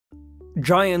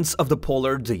Giants of the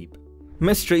polar deep.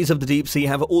 Mysteries of the deep sea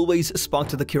have always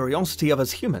sparked the curiosity of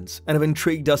us humans and have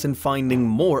intrigued us in finding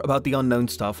more about the unknown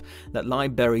stuff that lie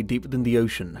buried deep within the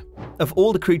ocean. Of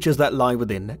all the creatures that lie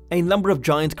within, a number of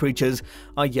giant creatures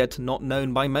are yet not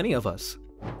known by many of us.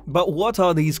 But what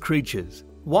are these creatures?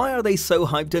 Why are they so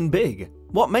hyped and big?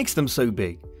 What makes them so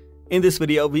big? In this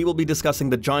video, we will be discussing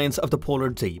the giants of the polar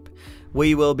deep.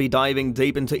 We will be diving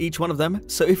deep into each one of them,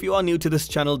 so if you are new to this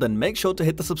channel, then make sure to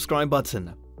hit the subscribe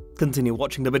button. Continue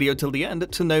watching the video till the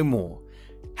end to know more.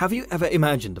 Have you ever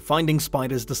imagined finding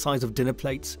spiders the size of dinner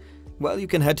plates? Well, you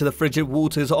can head to the frigid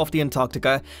waters of the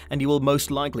Antarctica and you will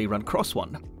most likely run across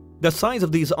one. The size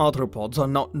of these arthropods are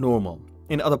not normal.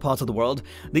 In other parts of the world,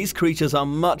 these creatures are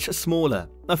much smaller,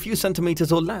 a few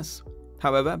centimeters or less.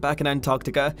 However, back in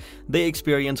Antarctica, they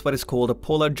experience what is called a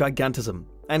polar gigantism,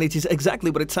 and it is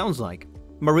exactly what it sounds like.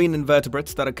 Marine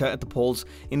invertebrates that occur at the poles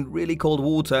in really cold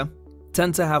water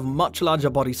tend to have much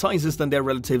larger body sizes than their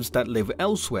relatives that live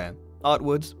elsewhere. Art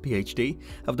Woods, PhD,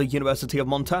 of the University of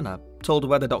Montana, told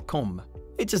weather.com.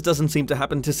 It just doesn't seem to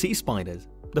happen to sea spiders.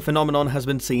 The phenomenon has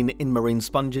been seen in marine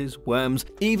sponges, worms,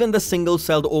 even the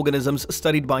single-celled organisms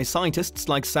studied by scientists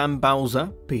like Sam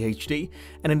Bowser, PhD,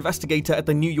 an investigator at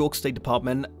the New York State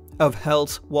Department of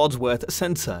Health's Wadsworth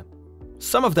Center.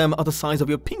 Some of them are the size of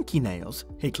your pinky nails,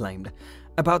 he claimed,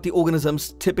 about the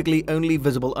organisms typically only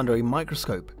visible under a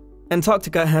microscope.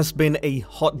 Antarctica has been a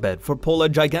hotbed for polar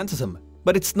gigantism,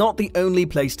 but it's not the only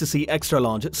place to see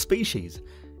extra-large species.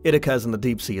 It occurs in the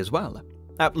deep sea as well,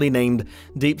 aptly named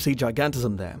deep sea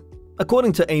gigantism there.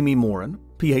 According to Amy Moran,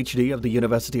 PhD of the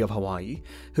University of Hawaii,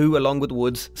 who along with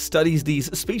Woods studies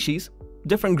these species,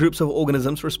 different groups of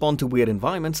organisms respond to weird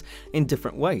environments in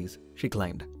different ways, she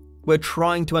claimed. We're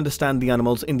trying to understand the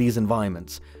animals in these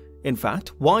environments. In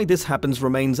fact, why this happens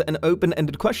remains an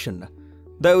open-ended question.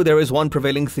 Though there is one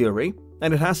prevailing theory,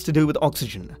 and it has to do with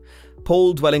oxygen.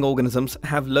 Pole-dwelling organisms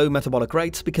have low metabolic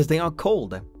rates because they are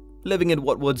cold, living in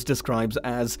what Woods describes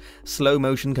as slow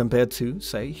motion compared to,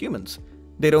 say, humans.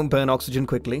 They don't burn oxygen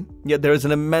quickly, yet there is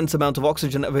an immense amount of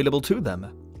oxygen available to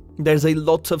them. There's a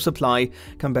lot of supply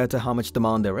compared to how much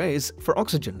demand there is for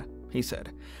oxygen, he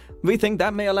said. We think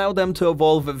that may allow them to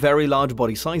evolve very large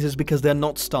body sizes because they're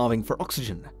not starving for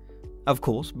oxygen. Of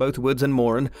course, both Woods and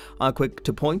Moran are quick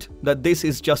to point that this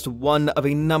is just one of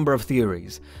a number of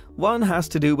theories. One has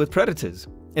to do with predators,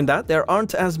 in that there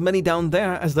aren't as many down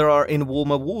there as there are in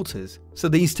warmer waters, so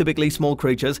these typically small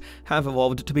creatures have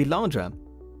evolved to be larger.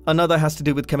 Another has to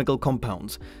do with chemical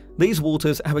compounds. These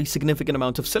waters have a significant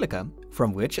amount of silica,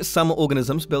 from which some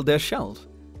organisms build their shells.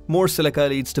 More silica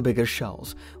leads to bigger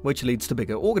shells, which leads to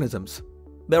bigger organisms.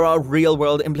 There are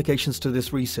real-world implications to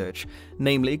this research,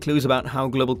 namely clues about how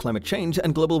global climate change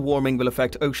and global warming will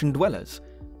affect ocean dwellers.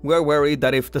 We're worried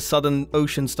that if the southern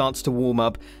ocean starts to warm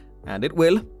up, and it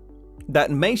will,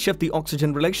 that may shift the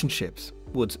oxygen relationships,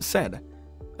 Woods said.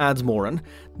 Adds Moran,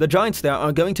 the giants there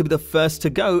are going to be the first to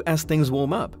go as things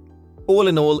warm up. All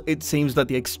in all, it seems that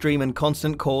the extreme and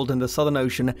constant cold in the Southern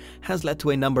Ocean has led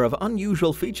to a number of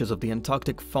unusual features of the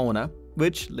Antarctic fauna,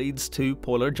 which leads to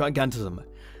polar gigantism.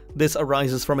 This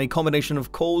arises from a combination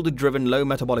of cold-driven low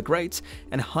metabolic rates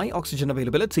and high oxygen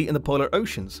availability in the polar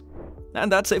oceans. And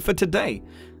that's it for today.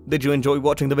 Did you enjoy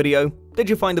watching the video? Did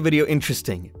you find the video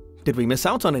interesting? Did we miss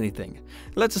out on anything?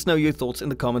 Let us know your thoughts in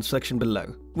the comments section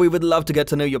below. We would love to get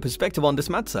to know your perspective on this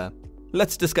matter.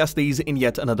 Let's discuss these in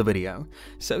yet another video,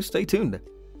 so stay tuned.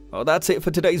 Well, that's it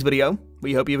for today's video.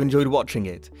 We hope you've enjoyed watching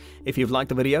it. If you've liked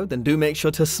the video, then do make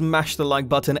sure to smash the like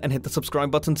button and hit the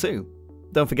subscribe button too.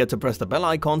 Don't forget to press the bell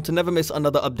icon to never miss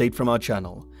another update from our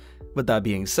channel. With that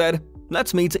being said,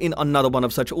 let's meet in another one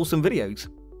of such awesome videos.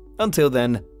 Until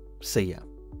then, see ya.